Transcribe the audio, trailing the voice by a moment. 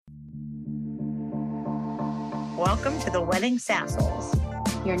Welcome to the Wedding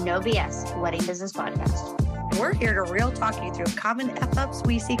Sassholes, your no BS wedding business podcast. We're here to real talk you through common F-ups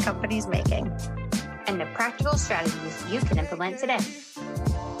we see companies making and the practical strategies you can implement today.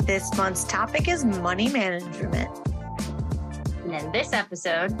 This month's topic is money management. And in this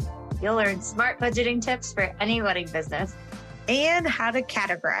episode, you'll learn smart budgeting tips for any wedding business and how to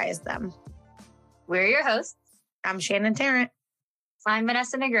categorize them. We're your hosts. I'm Shannon Tarrant. I'm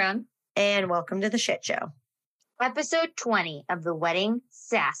Vanessa Negron. And welcome to the Shit Show. Episode 20 of the Wedding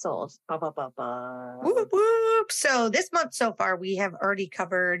Sassholes. Whoop, whoop. So this month so far, we have already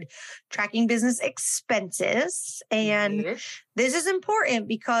covered tracking business expenses. And This is important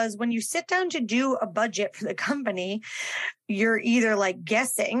because when you sit down to do a budget for the company, you're either like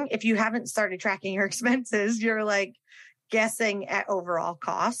guessing, if you haven't started tracking your expenses, you're like guessing at overall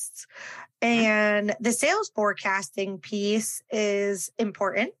costs. And the sales forecasting piece is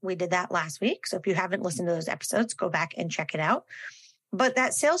important. We did that last week. So if you haven't listened to those episodes, go back and check it out. But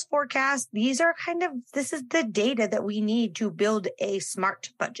that sales forecast, this is the data that we need to build a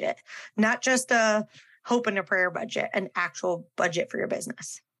smart budget, not just a hope and a prayer budget, an actual budget for your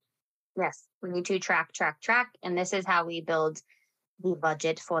business. Yes, we need to track. And this is how we build the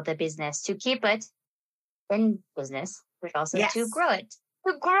budget for the business to keep it in business, but also to grow it.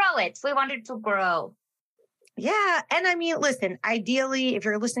 To grow it. We want it to grow. Yeah. And I mean, listen, ideally, if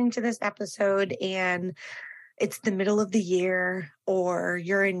you're listening to this episode and it's the middle of the year or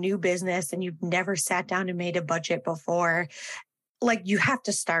you're a new business and you've never sat down and made a budget before, like you have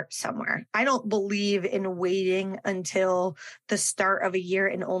to start somewhere. I don't believe in waiting until the start of a year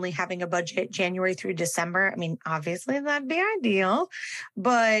and only having a budget January through December. I mean, obviously that'd be ideal,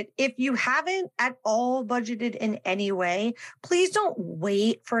 but if you haven't at all budgeted in any way, please don't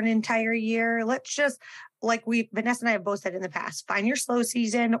wait for an entire year. Let's just, Vanessa and I have both said in the past, find your slow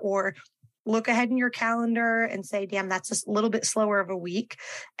season or look ahead in your calendar and say, damn, that's a little bit slower of a week,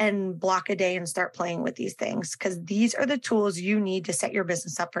 and block a day and start playing with these things because these are the tools you need to set your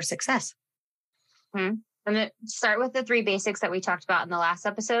business up for success. And start with the 3 basics that we talked about in the last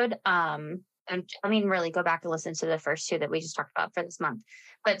episode. And I mean, really go back and listen to the first 2 that we just talked about for this month.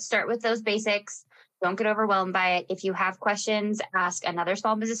 But start with those basics. Don't get overwhelmed by it. If you have questions, ask another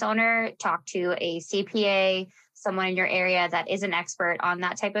small business owner, talk to a CPA, someone in your area that is an expert on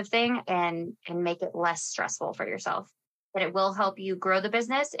that type of thing, and make it less stressful for yourself. But it will help you grow the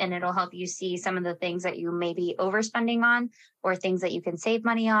business, and it'll help you see some of the things that you may be overspending on or things that you can save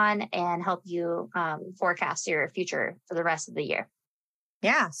money on and help you forecast your future for the rest of the year.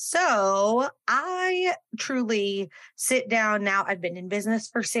 Yeah. So I truly sit down now. I've been in business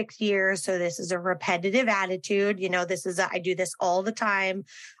for 6 years. So this is a repetitive attitude. You know, I do this all the time.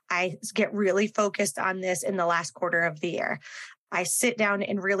 I get really focused on this in the last quarter of the year. I sit down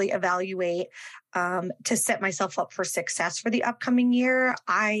and really evaluate to set myself up for success for the upcoming year.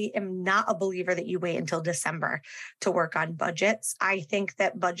 I am not a believer that you wait until December to work on budgets. I think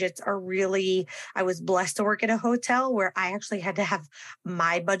that budgets are I was blessed to work at a hotel where I actually had to have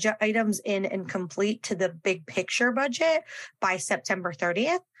my budget items in and complete to the big picture budget by September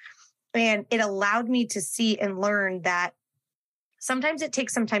 30th. And it allowed me to see and learn that sometimes it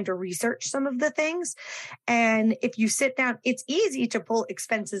takes some time to research some of the things. And if you sit down, it's easy to pull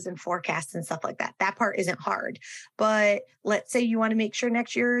expenses and forecasts and stuff like that. That part isn't hard. But let's say you want to make sure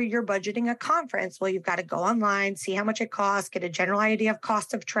next year you're budgeting a conference. Well, you've got to go online, see how much it costs, get a general idea of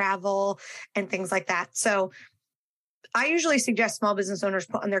cost of travel and things like that. So I usually suggest small business owners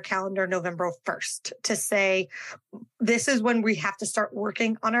put on their calendar November 1st to say, this is when we have to start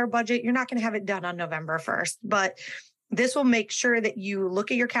working on our budget. You're not going to have it done on November 1st, but this will make sure that you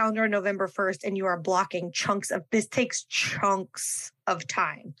look at your calendar on November 1st and you are blocking this takes chunks of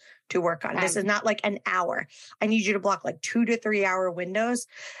time to work on. This is not like an hour. I need you to block like 2 to 3 hour windows.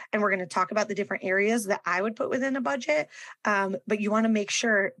 And we're going to talk about the different areas that I would put within a budget. But you want to make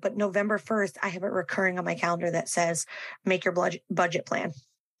sure, but November 1st, I have it recurring on my calendar that says, make your budget plan.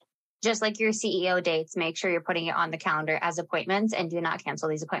 Just like your CEO dates, make sure you're putting it on the calendar as appointments and do not cancel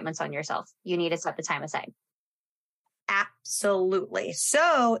these appointments on yourself. You need to set the time aside. Absolutely.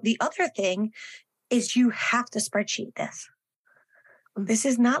 So the other thing is you have to spreadsheet this. This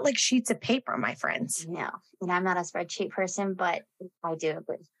is not like sheets of paper, my friends. No, and I'm not a spreadsheet person, but I do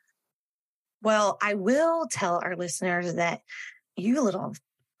agree. Well, I will tell our listeners that you little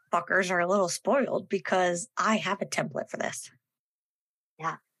fuckers are a little spoiled because I have a template for this.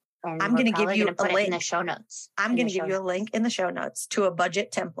 Yeah. And I'm going to give you a link in the show notes. I'm going to give you a link in the show notes to a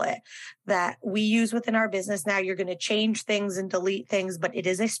budget template that we use within our business. Now you're going to change things and delete things, but it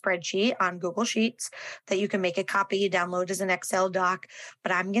is a spreadsheet on Google Sheets that you can make a copy, download as an Excel doc.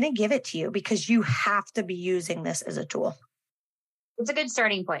 But I'm going to give it to you because you have to be using this as a tool. It's a good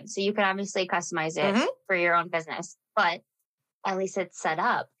starting point. So you can obviously customize it for your own business, but at least it's set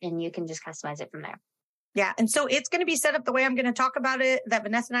up and you can just customize it from there. Yeah. And so it's going to be set up the way I'm going to talk about it, that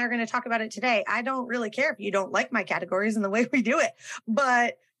Vanessa and I are going to talk about it today. I don't really care if you don't like my categories and the way we do it,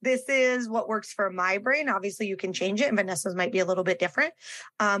 but this is what works for my brain. Obviously, you can change it, and Vanessa's might be a little bit different.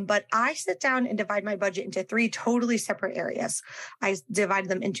 But I sit down and divide my budget into 3 totally separate areas. I divide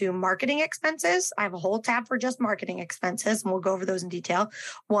them into marketing expenses. I have a whole tab for just marketing expenses, and we'll go over those in detail.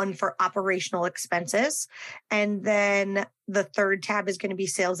 One for operational expenses. And then the third tab is going to be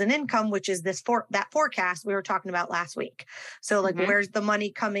sales and income, which is that forecast we were talking about last week. So like, where's the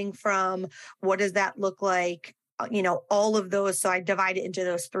money coming from? What does that look like? All of those. So I divide it into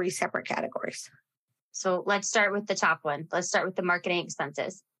those 3 separate categories. So let's start with the top one. Let's start with the marketing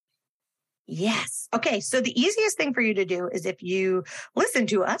expenses. Yes. Okay. So the easiest thing for you to do is if you listen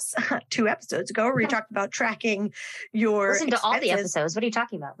to us 2 episodes ago, where we talked about tracking your Listen to expenses. All the episodes. What are you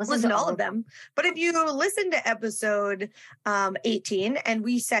talking about? Listen to all of them. But if you listen to episode 18 and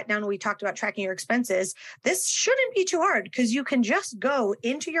we sat down and we talked about tracking your expenses, this shouldn't be too hard because you can just go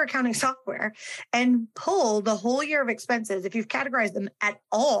into your accounting software and pull the whole year of expenses if you've categorized them at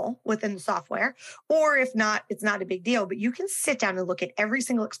all within the software, or if not, it's not a big deal, but you can sit down and look at every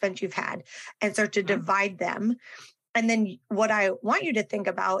single expense you've had and start to divide them. And then what I want you to think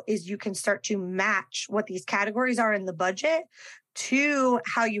about is you can start to match what these categories are in the budget to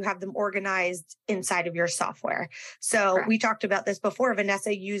how you have them organized inside of your software. So we talked about this before.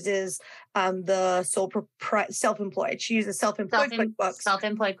 Vanessa uses the self-employed. She uses self-employed QuickBooks.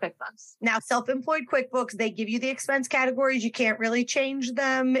 Self-employed QuickBooks. Now, self-employed QuickBooks, they give you the expense categories. You can't really change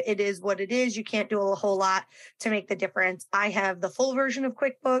them. It is what it is. You can't do a whole lot to make the difference. I have the full version of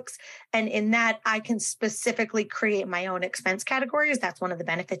QuickBooks, and in that, I can specifically create my own expense categories. That's one of the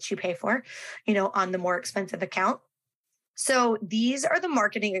benefits you pay for, on the more expensive account. So these are the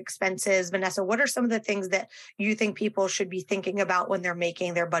marketing expenses. Vanessa, what are some of the things that you think people should be thinking about when they're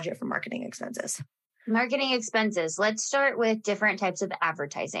making their budget for marketing expenses? Marketing expenses. Let's start with different types of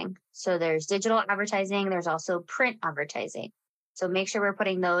advertising. So there's digital advertising. There's also print advertising. So make sure we're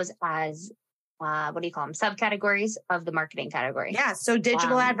putting those as subcategories of the marketing category. Yeah. So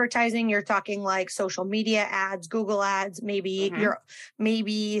digital advertising, you're talking like social media ads, Google ads, maybe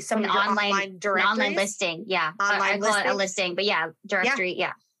some of your online directories. Online listing. Yeah. I call it a listing, but directory.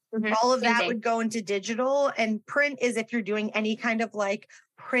 Yeah. All of that would go into digital, and print is if you're doing any kind of like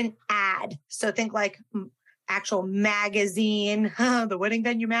print ad. So think like actual magazine, the wedding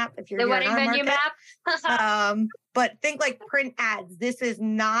venue map. If you're the wedding venue map. But think like print ads. This is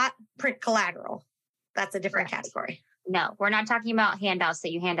not print collateral. That's a different category. No, we're not talking about handouts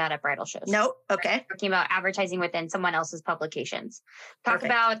that you hand out at bridal shows. Nope. Okay. We're talking about advertising within someone else's publications. Talk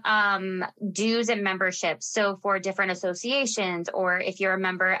about dues and memberships. So for different associations, or if you're a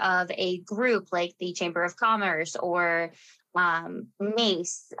member of a group like the Chamber of Commerce or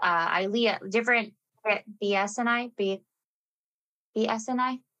NACE, ILEA, different BSNI.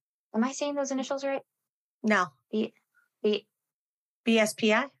 Am I saying those initials right? No.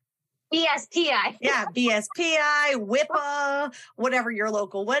 BSPI? BSPI. Yeah, BSPI, WIPA, whatever your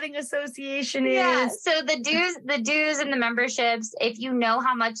local wedding association is. Yeah, so the dues and the memberships, if you know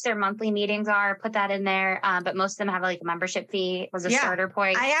how much their monthly meetings are, put that in there. But most of them have like a membership fee as a starter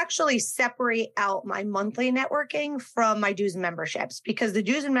point. I actually separate out my monthly networking from my dues and memberships because the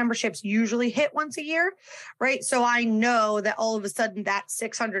dues and memberships usually hit once a year, right? So I know that all of a sudden that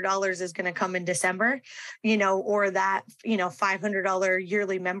 $600 is going to come in December, or that, $500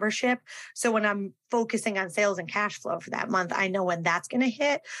 yearly membership. So when I'm focusing on sales and cash flow for that month, I know when that's going to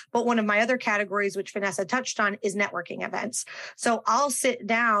hit. But one of my other categories, which Vanessa touched on, is networking events. So I'll sit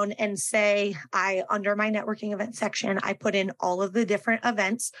down and say, under my networking event section, I put in all of the different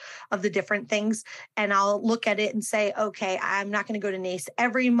events of the different things, and I'll look at it and say, okay, I'm not going to go to NACE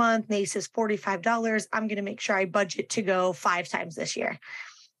every month. NACE is $45. I'm going to make sure I budget to go 5 times this year.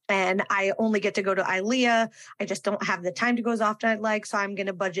 And I only get to go to ILEA. I just don't have the time to go as often as I'd like. So I'm going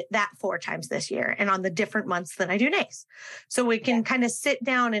to budget that 4 times this year and on the different months that I do NACE. So we can kind of sit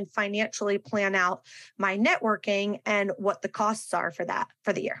down and financially plan out my networking and what the costs are for that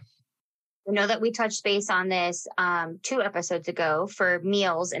for the year. I know that we touched base on this 2 episodes ago for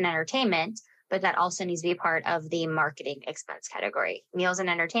meals and entertainment, but that also needs to be part of the marketing expense category. Meals and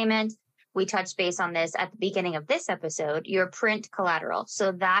entertainment. we touched base on this at the beginning of this episode, your print collateral.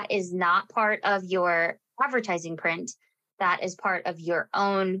 So that is not part of your advertising print. That is part of your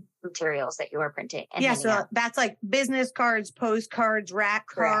own materials that you are printing. And so that's like business cards, postcards, rack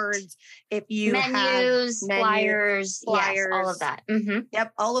cards. If you menus, have flyers, yes, all of that. Mm-hmm.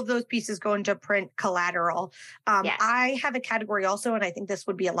 Yep. All of those pieces go into print collateral. Yes. I have a category also, and I think this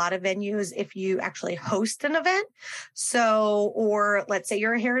would be a lot of venues if you actually host an event. So, or let's say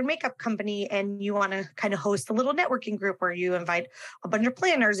you're a hair and makeup company and you want to kind of host a little networking group where you invite a bunch of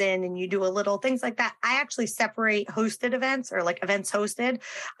planners in and you do a little things like that. I actually separate hosted events or like events hosted.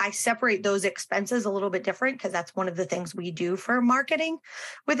 I separate those expenses a little bit different because that's one of the things we do for marketing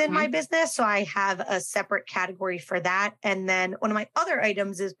within my business. So I have a separate category for that. And then one of my other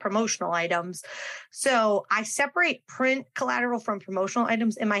items is promotional items. So I separate print collateral from promotional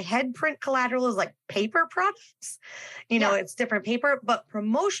items. In my head, print collateral is like paper products. It's different paper, but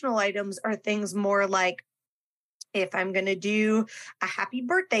promotional items are things more like if I'm going to do a happy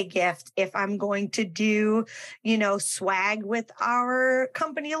birthday gift, if I'm going to do, swag with our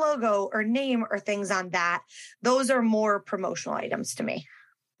company logo or name or things on that, those are more promotional items to me.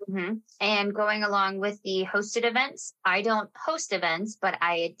 Mm-hmm. And going along with the hosted events, I don't host events, but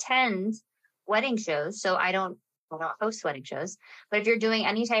I attend wedding shows. So I don't host wedding shows. But if you're doing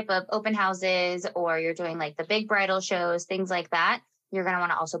any type of open houses or you're doing like the big bridal shows, things like that, you're going to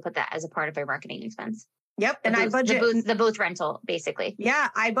want to also put that as a part of your marketing expense. Yep. And I budget the booth rental, basically. Yeah.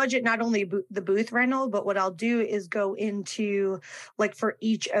 I budget not only the booth rental, but what I'll do is go into like for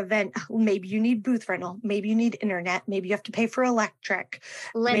each event, maybe you need booth rental, maybe you need internet, maybe you have to pay for electric.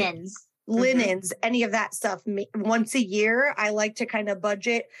 Linens, any of that stuff. Once a year, I like to kind of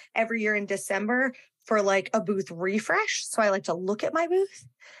budget every year in December for like a booth refresh. So I like to look at my booth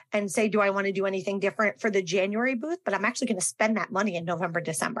and say, do I want to do anything different for the January booth? But I'm actually going to spend that money in November,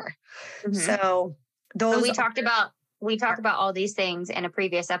 December. So we talked about all these things in a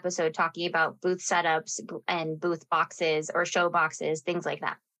previous episode, talking about booth setups and booth boxes or show boxes, things like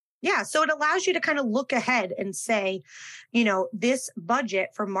that. Yeah. So it allows you to kind of look ahead and say, this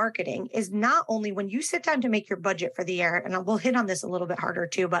budget for marketing is not only when you sit down to make your budget for the year, and we'll hit on this a little bit harder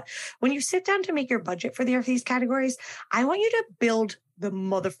too, but when you sit down to make your budget for the year for these categories, I want you to build the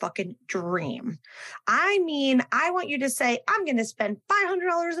motherfucking dream. I want you to say, I'm going to spend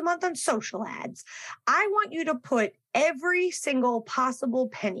 $500 a month on social ads. I want you to put every single possible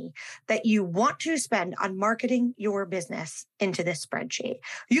penny that you want to spend on marketing your business into this spreadsheet.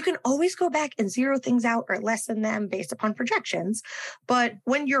 You can always go back and zero things out or lessen them based upon projections. But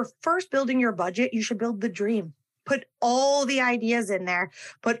when you're first building your budget, you should build the dream. Put all the ideas in there.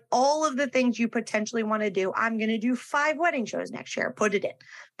 Put all of the things you potentially want to do. I'm going to do 5 wedding shows next year. Put it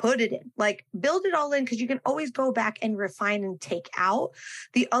in. Like build it all in because you can always go back and refine and take out.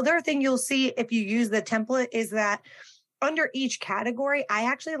 The other thing you'll see if you use the template is that under each category, I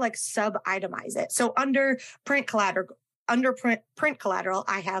actually like sub-itemize it. So under print collateral,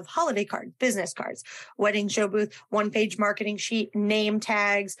 I have holiday cards, business cards, wedding show booth, 1-page marketing sheet, name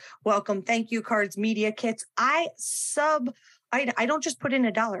tags, welcome, thank you cards, media kits. I don't just put in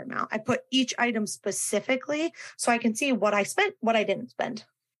a dollar amount. I put each item specifically so I can see what I spent, what I didn't spend.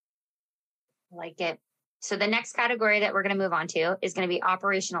 I like it. So the next category that we're going to move on to is going to be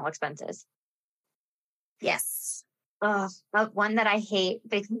operational expenses. Yes. One that I hate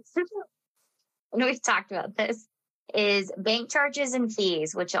because we've talked about this is bank charges and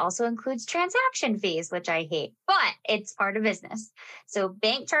fees, which also includes transaction fees, which I hate, but it's part of business. So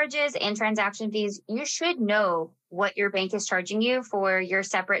bank charges and transaction fees, you should know what your bank is charging you for your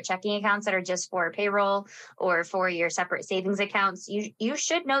separate checking accounts that are just for payroll or for your separate savings accounts. You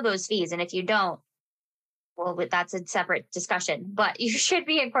should know those fees. And if you don't, well, that's a separate discussion, but you should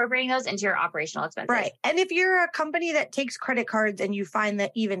be incorporating those into your operational expenses. Right. And if you're a company that takes credit cards and you find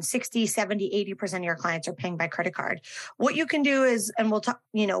that even 60, 70, 80% of your clients are paying by credit card, what you can do is, and we'll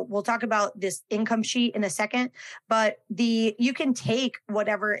talk about this income sheet in a second, but you can take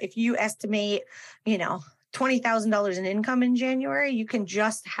whatever, if you estimate, $20,000 in income in January, you can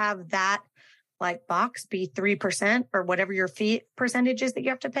just have that like box be 3% or whatever your fee percentage is that you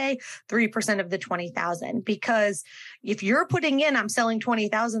have to pay 3% of the 20,000. Because if you're putting in, I'm selling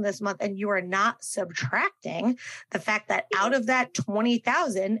 20,000 this month and you are not subtracting the fact that out of that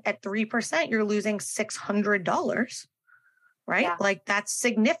 20,000 at 3%, you're losing $600. Right? Yeah. Like that's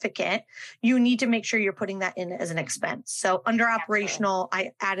significant. You need to make sure you're putting that in as an expense. So under operational,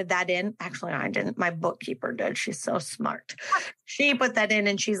 I added that in. Actually, I didn't. My bookkeeper did. She's so smart. She put that in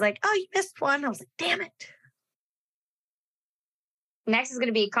and she's like, oh, you missed one. I was like, damn it. Next is going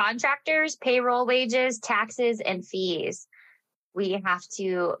to be contractors, payroll, wages, taxes, and fees. we have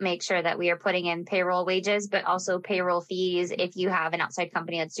to make sure that we are putting in payroll wages, but also payroll fees. If you have an outside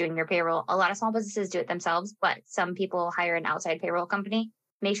company that's doing your payroll, a lot of small businesses do it themselves, but some people hire an outside payroll company.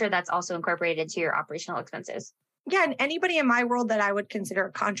 Make sure that's also incorporated into your operational expenses. Yeah. And anybody in my world that I would consider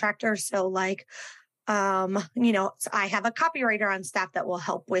a contractor. So like, I have a copywriter on staff that will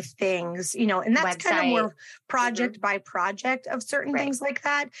help with things, and that's kind of more project by project of certain things like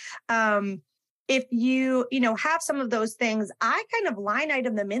that. If you, have some of those things, I kind of line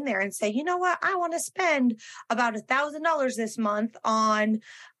item them in there and say, you know what, I want to spend about $1,000 this month on,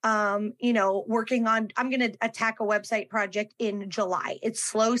 working on, I'm going to attack a website project in July. It's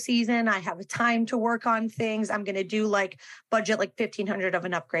slow season. I have time to work on things. I'm going to do budget like $1,500 of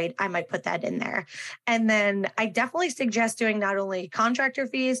an upgrade. I might put that in there. And then I definitely suggest doing not only contractor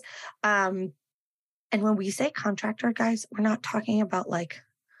fees. And when we say contractor, guys, we're not talking about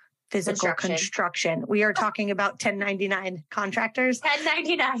physical construction. We are talking about 1099 contractors.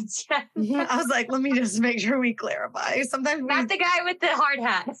 1099s. I was like, let me just make sure we clarify. Sometimes not the guy with the hard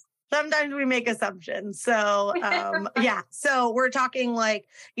hat. Sometimes we make assumptions. So, So we're talking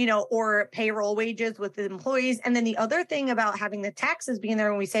or payroll wages with the employees. And then the other thing about having the taxes being there,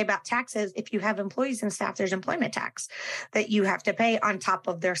 when we say about taxes, if you have employees and staff, there's employment tax that you have to pay on top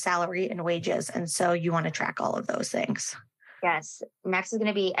of their salary and wages. And so you want to track all of those things. Yes. Next is going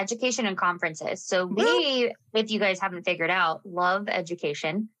to be education and conferences. So we, if you guys haven't figured out, love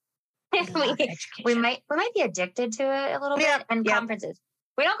education. We might be addicted to it a little bit. And conferences.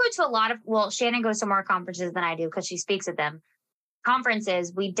 We don't go to a lot of, Shannon goes to more conferences than I do because she speaks at them.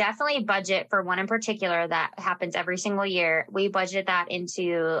 Conferences, we definitely budget for one in particular that happens every single year. We budget that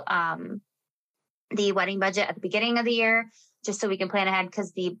into the wedding budget at the beginning of the year, just so we can plan ahead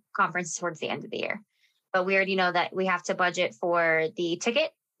because the conference is towards the end of the year. But we already know that we have to budget for the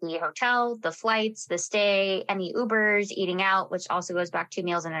ticket, the hotel, the flights, the stay, any Ubers, eating out, which also goes back to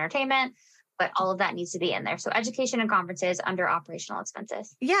meals and entertainment. But all of that needs to be in there. So education and conferences under operational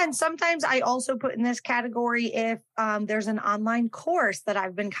expenses. Yeah. And sometimes I also put in this category if there's an online course that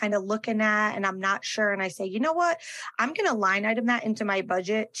I've been kind of looking at and I'm not sure. And I say, you know what, I'm going to line item that into my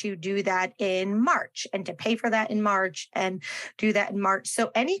budget to do that in March and to pay for that in March and do that in March.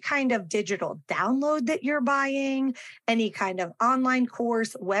 So any kind of digital download that you're buying, any kind of online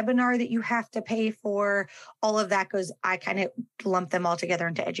course, webinar that you have to pay for, all of that I kind of lump them all together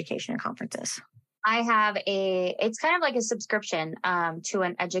into education and conferences. I have it's kind of like a subscription to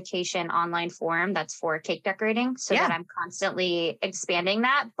an education online forum that's for cake decorating so that I'm constantly expanding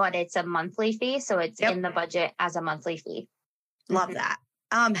that, but it's a monthly fee. So it's in the budget as a monthly fee. Love that.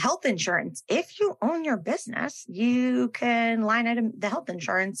 Health insurance. If you own your business, you can line item the health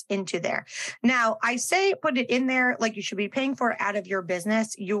insurance into there. Now, I say put it in there like you should be paying for it out of your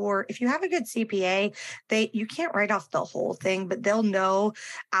business. If you have a good CPA, you can't write off the whole thing, but they'll know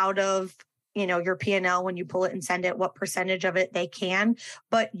out of your P&L when you pull it and send it, what percentage of it they can,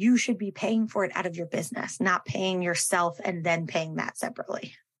 but you should be paying for it out of your business, not paying yourself and then paying that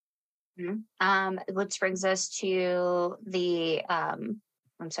separately. Which brings us to the, I'm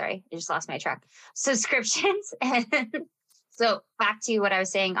sorry, I just lost my track. Subscriptions. So back to what I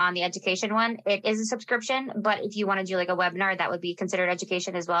was saying on the education one, it is a subscription, but if you want to do like a webinar, that would be considered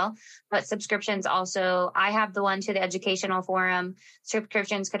education as well. But subscriptions also, I have the one to the educational forum.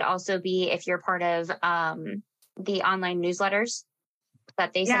 Subscriptions could also be if you're part of the online newsletters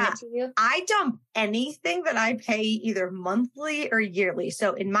that they send it to you. I dump anything that I pay either monthly or yearly.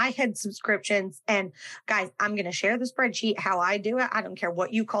 So in my head, subscriptions, and guys, I'm going to share the spreadsheet, how I do it. I don't care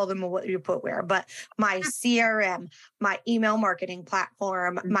what you call them or what you put where, but my CRM, my email marketing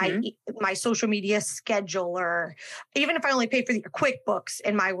platform, my social media scheduler, even if I only pay for the QuickBooks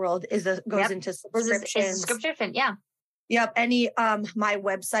in my world goes into subscriptions. Subscription. Yeah. Yep. Any, my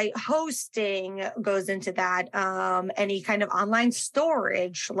website hosting goes into that. Any kind of online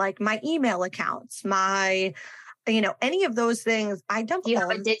storage, like my email accounts, any of those things, I dump. You have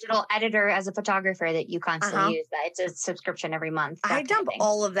a digital editor as a photographer that you constantly use. That it's a subscription every month. I dump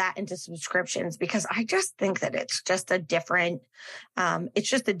all of that into subscriptions because I just think that it's just a different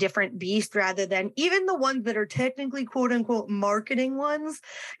beast rather than even the ones that are technically quote unquote marketing ones.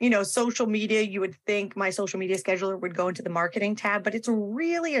 Social media, you would think my social media scheduler would go into the marketing tab, but it's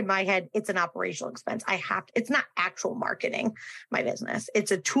really in my head, it's an operational expense. It's not actual marketing, my business.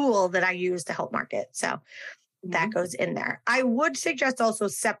 It's a tool that I use to help market. So that goes in there. I would suggest also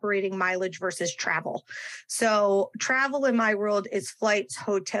separating mileage versus travel. So travel in my world is flights,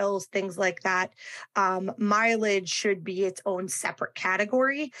 hotels, things like that. Mileage should be its own separate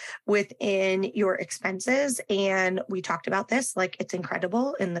category within your expenses. And we talked about this, like it's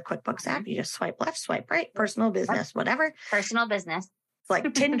incredible in the QuickBooks app. You just swipe left, swipe right, personal, business, whatever. Personal business. It's like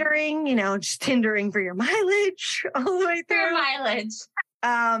Tindering, just Tindering for your mileage all the way through. For mileage.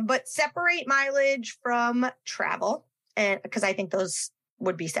 But separate mileage from travel, and because I think those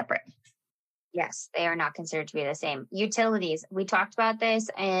would be separate. Yes, they are not considered to be the same. Utilities. We talked about this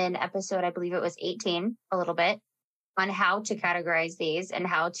in episode, I believe it was 18, a little bit, on how to categorize these and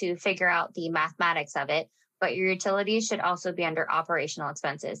how to figure out the mathematics of it. But your utilities should also be under operational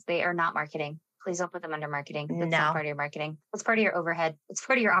expenses. They are not marketing. Please don't put them under marketing. That's not part of your marketing. It's part of your overhead. It's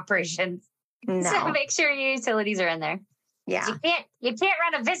part of your operations. No. So make sure your utilities are in there. Yeah. You can't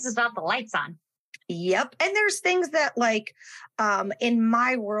run a business without the lights on. Yep. And there's things that like, in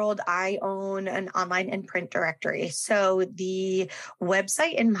my world, I own an online and print directory. So the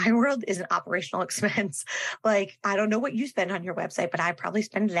website in my world is an operational expense. Like, I don't know what you spend on your website, but I probably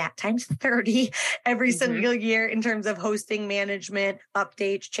spend that times 30 every single year in terms of hosting, management,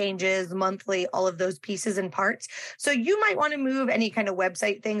 updates, changes, monthly, all of those pieces and parts. So you might want to move any kind of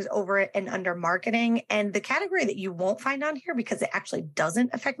website things over and under marketing. And the category that you won't find on here because it actually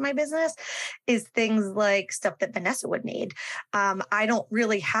doesn't affect my business is things like stuff that Vanessa would need. I don't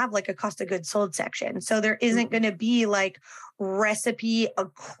really have like a cost of goods sold section. So there isn't going to be like recipe,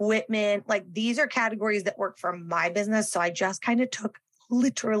 equipment. Like these are categories that work for my business. So I just kind of took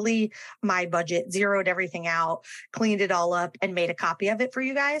literally my budget, zeroed everything out, cleaned it all up, and made a copy of it for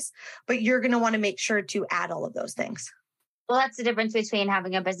you guys. But you're going to want to make sure to add all of those things. Well, that's the difference between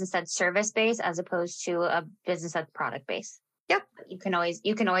having a business that's service based as opposed to a business that's product based. Yep. You can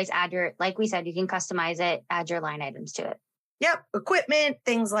always add your, like we said, you can customize it, add your line items to it. Yep. Equipment,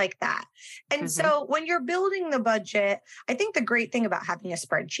 things like that. And so when you're building the budget, I think the great thing about having a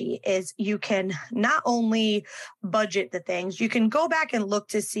spreadsheet is you can not only budget the things, you can go back and look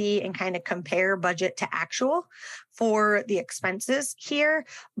to see and kind of compare budget to actual for the expenses here.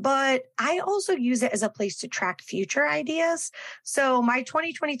 But I also use it as a place to track future ideas. So my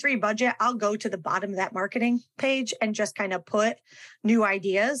 2023 budget, I'll go to the bottom of that marketing page and just kind of put new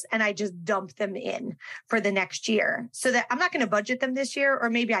ideas and I just dump them in for the next year so that I'm not going to budget them this year, or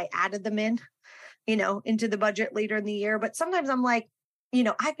maybe I added them in, into the budget later in the year. But sometimes I'm like,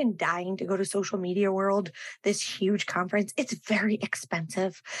 I've been dying to go to Social Media World, this huge conference. It's very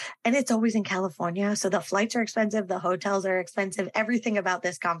expensive and it's always in California. So the flights are expensive. The hotels are expensive. Everything about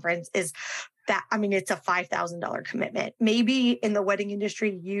this conference is that, it's a $5,000 commitment. Maybe in the wedding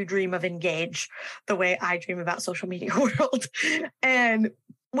industry, you dream of Engage the way I dream about Social Media World. And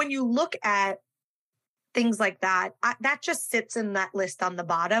when you look at things like that, that just sits in that list on the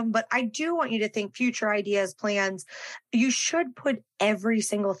bottom. But I do want you to think future ideas, plans. You should put every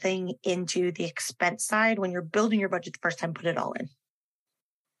single thing into the expense side. When you're building your budget the first time, put it all in.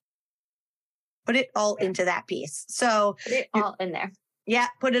 Put it all into that piece. So put it all in there. Yeah,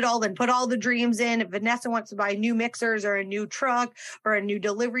 put it all in. Put all the dreams in. If Vanessa wants to buy new mixers or a new truck or a new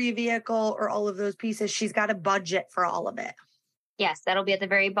delivery vehicle or all of those pieces, she's got a budget for all of it. Yes, that'll be at the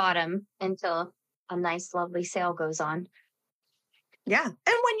very bottom until a nice, lovely sale goes on. Yeah. And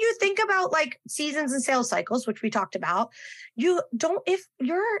when you think about like seasons and sales cycles, which we talked about, if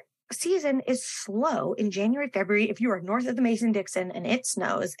your season is slow in January, February, if you are north of the Mason-Dixon and it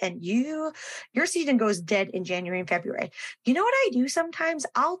snows and your season goes dead in January and February, you know what I do sometimes?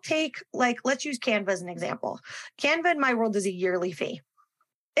 I'll take let's use Canva as an example. Canva in my world is a yearly fee.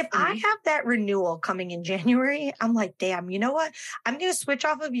 If I have that renewal coming in January, I'm like, damn, you know what? I'm going to switch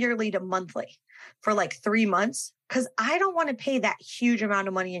off of yearly to monthly for 3 months because I don't want to pay that huge amount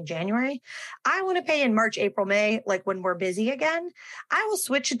of money in January. I want to pay in March, April, May, when we're busy again. I will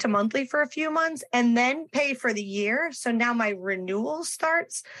switch it to monthly for a few months and then pay for the year. So now my renewal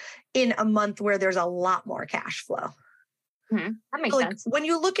starts in a month where there's a lot more cash flow. That makes sense. When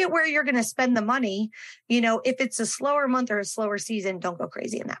you look at where you're going to spend the money, if it's a slower month or a slower season, don't go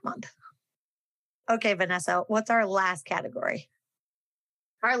crazy in that month. Okay, Vanessa, what's our last category?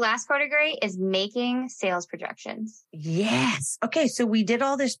 Our last category is making sales projections. Yes. Okay, so we did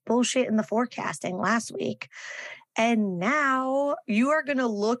all this bullshit in the forecasting last week. And now you are going to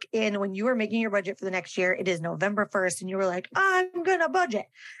look in when you are making your budget for the next year. It is November 1st and you were like, I'm going to budget.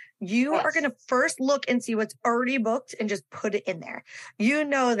 You are going to first look and see what's already booked and just put it in there. You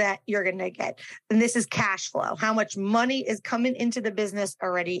know that you're going to get, and this is cash flow, how much money is coming into the business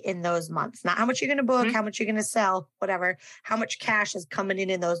already in those months. Not how much you're going to book, how much you're going to sell, whatever, how much cash is coming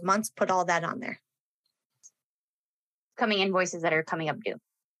in those months. Put all that on there. upcoming invoices that are coming up due.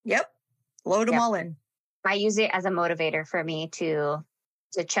 Yep. Load them all in. I use it as a motivator for me to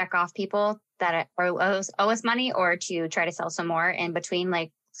check off people that owe us money, or to try to sell some more in between,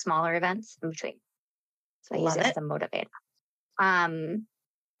 like smaller events in between. So I use it as a motivator.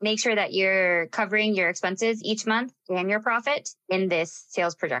 Make sure that you're covering your expenses each month and your profit in this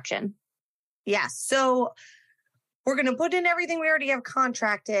sales projection. Yes. So we're going to put in everything we already have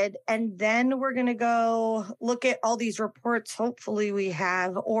contracted, and then we're going to go look at all these reports. Hopefully we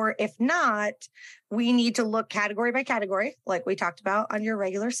have, or if not, we need to look category by category, like we talked about on your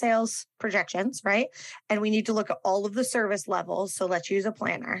regular sales projections, right? And we need to look at all of the service levels. So let's use a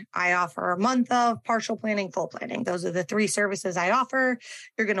planner. I offer a month of partial planning, full planning. Those are the 3 services I offer.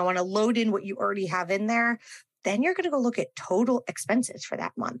 You're going to want to load in what you already have in there. Then you're going to go look at total expenses for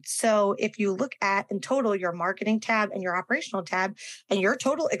that month. So if you look at in total your marketing tab and your operational tab, and your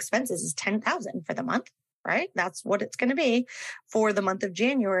total expenses is $10,000 for the month, right? That's what it's going to be for the month of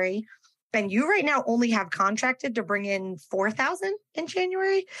January. And you right now only have contracted to bring in $4,000 in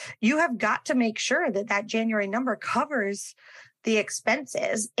January. You have got to make sure that that January number covers the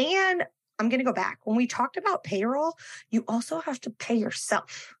expenses. And I'm going to go back. When we talked about payroll, you also have to pay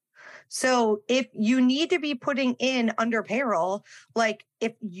yourself. So if you need to be putting in under payroll, like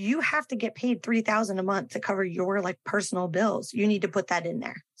if you have to get paid $3,000 a month to cover your like personal bills, you need to put that in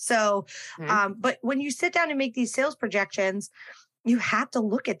there. So, but when you sit down and make these sales projections, you have to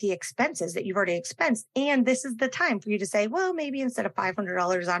look at the expenses that you've already expensed. And this is the time for you to say, well, maybe instead of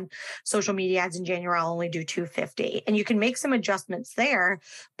 $500 on social media ads in January, I'll only do $250. And you can make some adjustments there,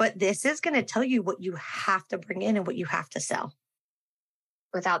 but this is going to tell you what you have to bring in and what you have to sell.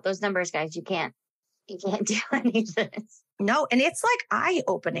 Without those numbers, guys, you can't do any of this. No, and it's like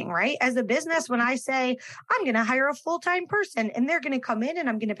eye-opening, right? As a business, when I say I'm going to hire a full-time person and they're going to come in and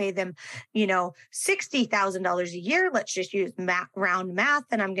I'm going to pay them, $60,000 a year. Let's just use round math.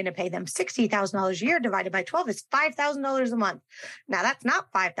 And I'm going to pay them $60,000 a year divided by 12 is $5,000 a month. Now that's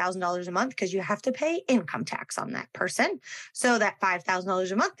not $5,000 a month because you have to pay income tax on that person. So that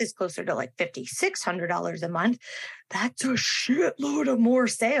 $5,000 a month is closer to like $5,600 a month. That's a shitload of more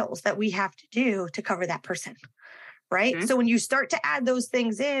sales that we have to do to cover that person. Right. Mm-hmm. So when you start to add those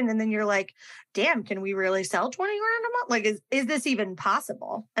things in and then you're like, damn, can we really sell 20 grand a month? Like, is this even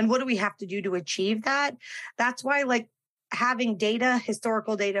possible? And what do we have to do to achieve that? That's why like having data,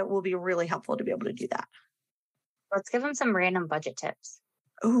 historical data will be really helpful to be able to do that. Let's give them some random budget tips.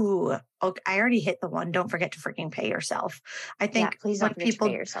 Ooh, okay, I already hit the one. Don't forget to freaking pay yourself. I think please don't forget to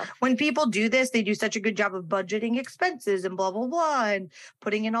pay yourself. When people do this, they do such a good job of budgeting expenses and blah, blah, blah, and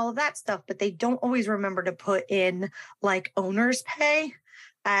putting in all of that stuff, but they don't always remember to put in like owner's pay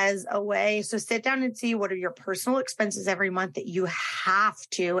as a way. So sit down and see what are your personal expenses every month that you have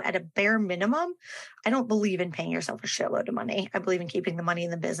to at a bare minimum. I don't believe in paying yourself a shitload of money. I believe in keeping the money in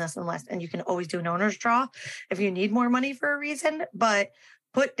the business and you can always do an owner's draw if you need more money for a reason, but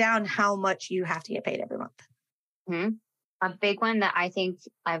put down how much you have to get paid every month. Mm-hmm. A big one that I think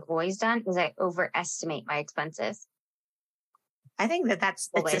I've always done is I overestimate my expenses. I think that's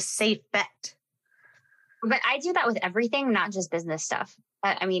a safe bet. But I do that with everything, not just business stuff.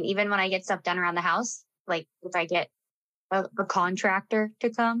 I mean, even when I get stuff done around the house, like if I get a contractor to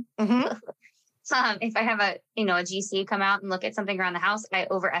come, mm-hmm. If I have a GC come out and look at something around the house, I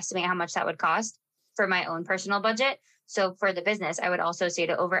overestimate how much that would cost for my own personal budget. So for the business, I would also say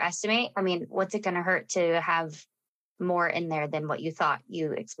to overestimate. I mean, what's it going to hurt to have more in there than what you thought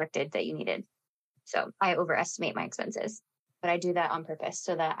you expected that you needed? So I overestimate my expenses, but I do that on purpose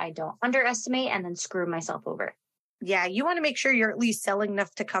so that I don't underestimate and then screw myself over. Yeah, you want to make sure you're at least selling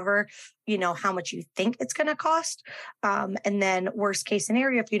enough to cover, how much you think it's going to cost. And then worst case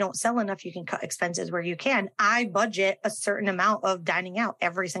scenario, if you don't sell enough, you can cut expenses where you can. I budget a certain amount of dining out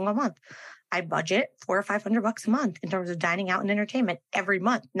every single month. I budget $400 or $500 a month in terms of dining out and entertainment every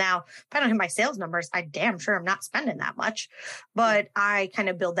month. Now, if I don't hit my sales numbers, I damn sure I'm not spending that much, but I kind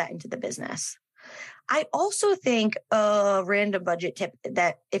of build that into the business. I also think a random budget tip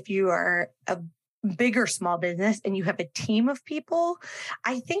that if you are a bigger small business and you have a team of people,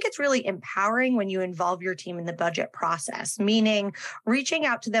 I think it's really empowering when you involve your team in the budget process, meaning reaching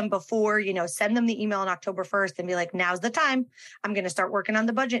out to them before, send them the email on October 1st and be like, now's the time. I'm going to start working on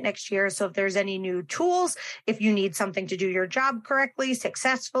the budget next year. So if there's any new tools, if you need something to do your job correctly,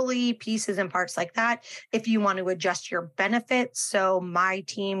 successfully, pieces and parts like that, if you want to adjust your benefits. So my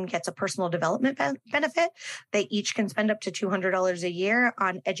team gets a personal development benefit. They each can spend up to $200 a year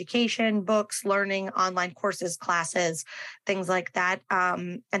on education, books, learning, online courses, classes, things like that.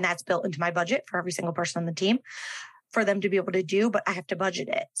 And that's built into my budget for every single person on the team. for them to be able to do, but I have to budget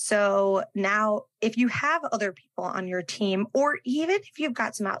it. So now if you have other people on your team, or even if you've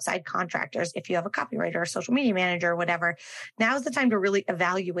got some outside contractors, if you have a copywriter, a social media manager, or whatever, now's the time to really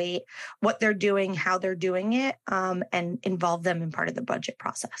evaluate what they're doing, how they're doing it, and involve them in part of the budget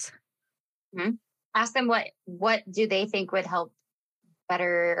process. Mm-hmm. Ask them what do they think would help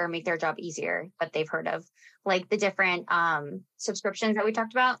better or make their job easier, what they've heard of, like the different subscriptions that we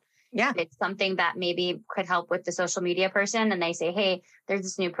talked about. Yeah. It's something that maybe could help with the social media person. And they say, hey, there's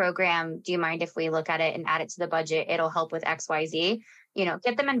this new program. Do you mind if we look at it and add it to the budget? It'll help with XYZ.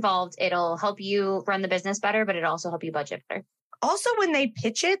 Get them involved. It'll help you run the business better, but it'll also help you budget better. Also, when they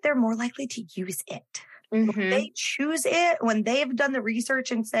pitch it, they're more likely to use it. When they choose it, when they've done the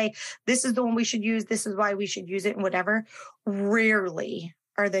research and say, this is the one we should use, this is why we should use it and whatever, rarely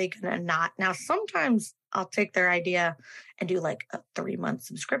are they going to not. Now, sometimes I'll take their idea and do like a 3-month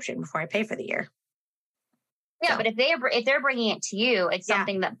subscription before I pay for the year. Yeah, so. But if they're bringing it to you, it's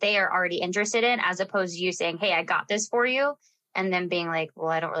something that they are already interested in, as opposed to you saying, hey, I got this for you. And then being like, well,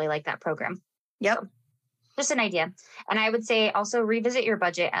 I don't really like that program. Yep. So, just an idea. And I would say also revisit your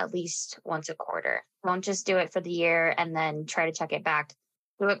budget at least once a quarter. Don't just do it for the year and then try to check it back.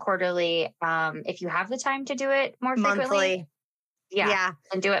 Do it quarterly. If you have the time to do it more frequently. Monthly. Yeah.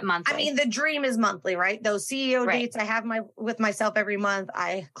 And do it monthly. I mean, the dream is monthly, right? Those CEO dates I have with myself every month.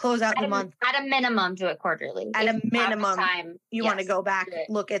 I close out the month. At a minimum, do it quarterly. At a minimum, you want to go back,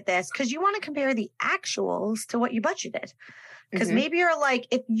 look at this, because you want to compare the actuals to what you budgeted. Because maybe you're like,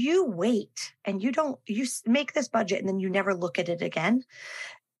 if you wait and you make this budget and then you never look at it again,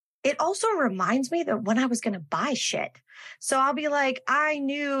 it also reminds me that when I was going to buy shit. So I'll be like, I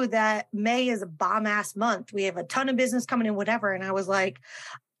knew that May is a bomb ass month. We have a ton of business coming in, whatever. And I was like,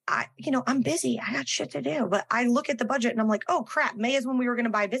 I'm busy. I got shit to do. But I look at the budget and I'm like, oh crap, May is when we were going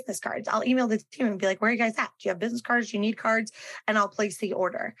to buy business cards. I'll email the team and be like, where are you guys at? Do you have business cards? Do you need cards? And I'll place the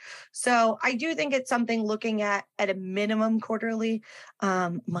order. So I do think it's something looking at a minimum quarterly.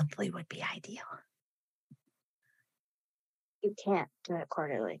 Monthly would be ideal. You can't do it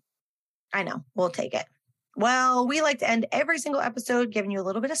quarterly. I know. We'll take it. Well, we like to end every single episode giving you a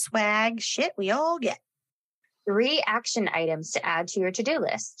little bit of swag. Shit, we all get. 3 action items to add to your to-do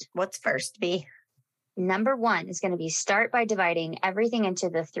list. What's first, B? Number 1 is going to be start by dividing everything into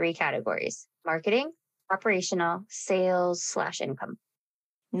the 3 categories: marketing, operational, sales/income.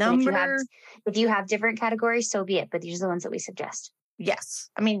 If you have different categories, so be it. But these are the ones that we suggest. Yes.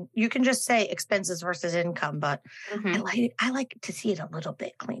 I mean, you can just say expenses versus income, but I like to see it a little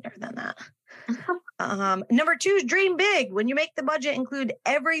bit cleaner than that. Number 2 is dream big. When you make the budget, include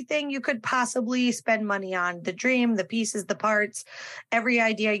everything you could possibly spend money on: the dream, the pieces, the parts, every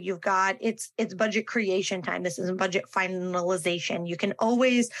idea you've got. It's budget creation time. This isn't budget finalization. You can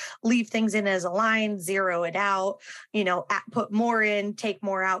always leave things in as a line, zero it out, put more in, take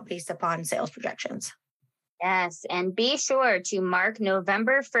more out based upon sales projections. Yes. And be sure to mark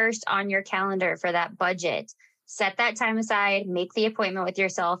November 1st on your calendar for that budget. Set that time aside, make the appointment with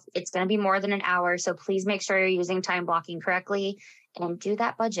yourself. It's going to be more than an hour. So please make sure you're using time blocking correctly and do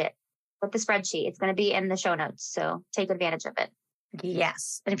that budget with the spreadsheet. It's going to be in the show notes. So take advantage of it.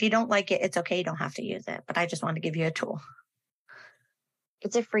 Yes. And if you don't like it, it's okay. You don't have to use it. But I just wanted to give you a tool.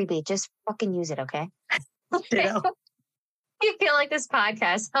 It's a freebie. Just fucking use it. Okay. You feel like this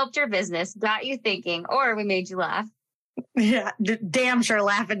podcast helped your business, got you thinking, or we made you laugh. Yeah, damn sure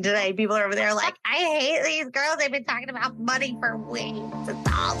laughing today. People are over there like, I hate these girls. They've been talking about money for weeks. It's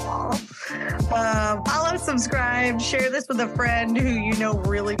awful. Follow, subscribe, share this with a friend who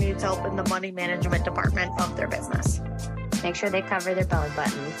really needs help in the money management department of their business. Make sure they cover their belly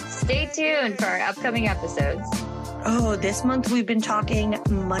buttons. Stay tuned for our upcoming episodes. Oh, this month we've been talking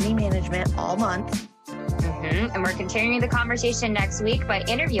money management all month. And we're continuing the conversation next week by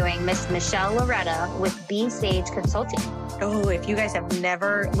interviewing Miss Michelle Loretta with B Sage Consulting. Oh, if you guys have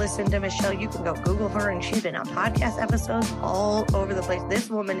never listened to Michelle, you can go Google her, and she's been on podcast episodes all over the place. This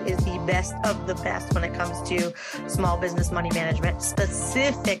woman is the best of the best when it comes to small business money management,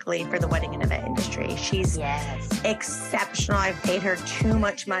 specifically for the wedding and event industry. She's exceptional. I've paid her too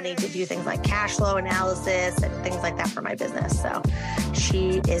much money to do things like cash flow analysis and things like that for my business. So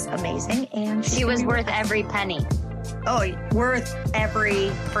she is amazing, and she was worth every penny. Oh, worth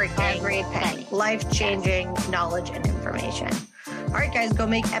every penny. Life-changing knowledge and information. All right, guys, go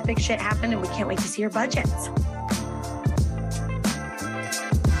make epic shit happen, and we can't wait to see your budgets.